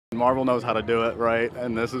Marvel knows how to do it, right?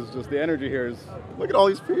 And this is just, the energy here is, look at all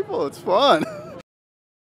these people, it's fun.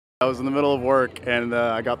 I was in the middle of work and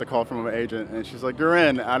I got the call from an agent and she's like, you're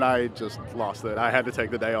in, and I just lost it. I had to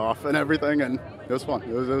take the day off and everything, and it was fun.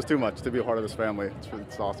 It was too much to be a part of this family.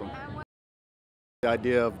 It's awesome. The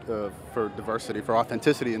idea for diversity, for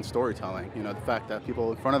authenticity in storytelling, you know, the fact that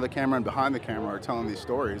people in front of the camera and behind the camera are telling these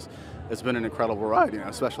stories, it's been an incredible ride, you know,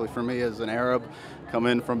 especially for me as an Arab,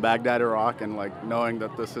 coming from Baghdad, Iraq, and like knowing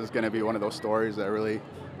that this is going to be one of those stories that really,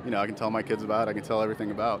 you know, I can tell my kids about, I can tell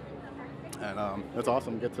everything about. And it's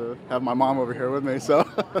awesome to get to have my mom over here with me, so.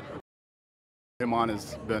 Iman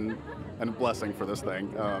has been a blessing for this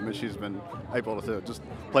thing, and she's been able to just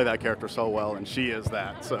play that character so well, and she is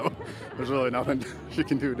that, so there's really nothing she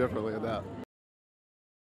can do differently with that.